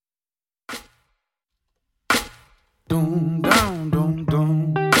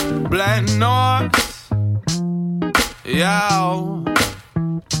black noise. Yo,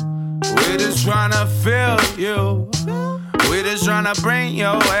 we just tryna feel you. We just tryna bring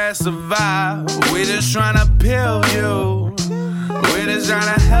your ass a vibe. We just tryna peel you. We just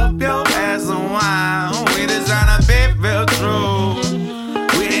tryna help your ass unwind. We just tryna be real true.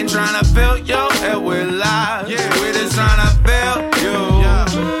 We ain't tryna fill your head with lies. We just tryna feel you.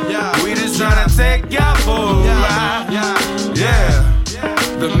 We just tryna take you for a ride. Yeah.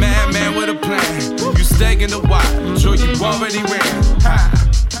 The madman with a plan. You staking the wire. Sure you already ran.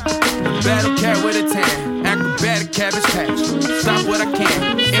 The battle cat with a tan. Acrobatic cabbage patch. Stop what I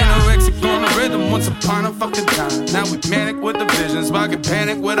can. Anorexic on the rhythm once upon a fucking time. Now we manic with the visions. While get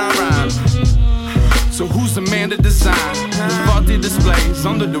panic with our rhymes. So who's the man to design the faulty displays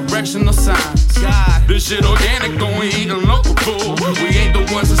on the directional signs? God, this shit organic, gon' eat a local food. We ain't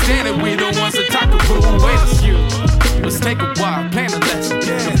the ones that stand it, we the ones that talk the fool. Wait a few, let's take a while, plan a lesson.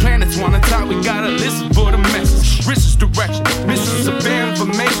 The planets wanna talk, we gotta listen for the message. Richest direction, missions of bare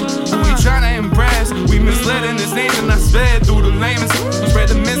information. Who we tryna impress? We misled in this nation, I sped through the lamest. Spread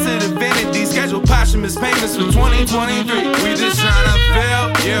the myths of divinity, schedule posthumous payments for 2023. We just tryna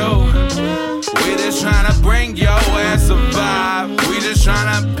feel you. We just tryna bring your ass a vibe. We just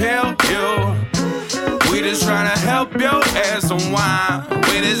tryna peel you. We just tryna help your ass unwind.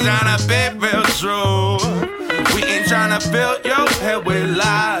 We just tryna be real true. We ain't tryna fill your head with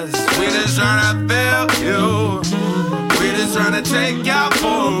lies. We just tryna feel you. We just tryna take you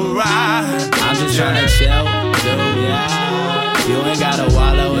for a ride. I'm just tryna chill, dude, yeah. You ain't gotta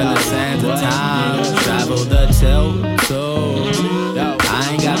wallow in the sands of time. Travel the tilt, too.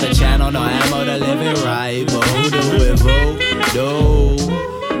 I ain't got the channel, no ammo to live it right. But who do it, voodoo?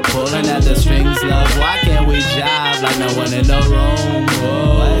 Pulling at the strings, love, why can't we jive like no one in the room?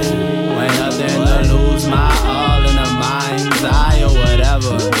 Whoa. Ain't nothing to lose, my all in the mind's eye or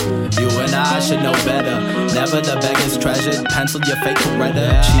whatever. You and I should know better. Never the beggar's treasured. Pencil your fake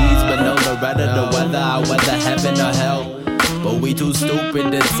Beretta. Cheese, but no Loretta. The weather, I weather heaven or hell. But we too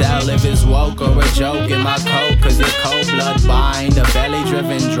stupid to tell if it's woke or a joke in my coat. Cause it's cold blood bind, a belly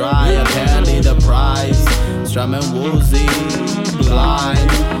driven dry. Apparently the prize, strumming woozy, blind.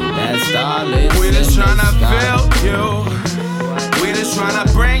 That starlit. We just tryna feel you. We just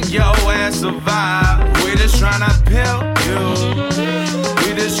tryna bring your ass a vibe. We just tryna peel you.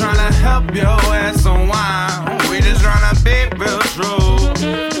 We just tryna help your ass unwind. We just tryna be real true.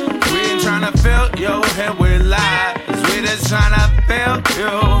 We ain't tryna fill your head with lies. We just tryna feel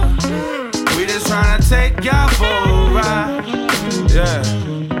you. We just tryna take you for a ride. Yeah.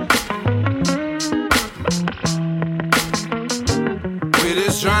 We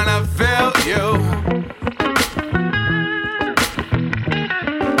just tryna feel you.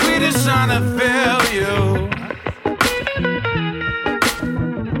 We just tryna feel you.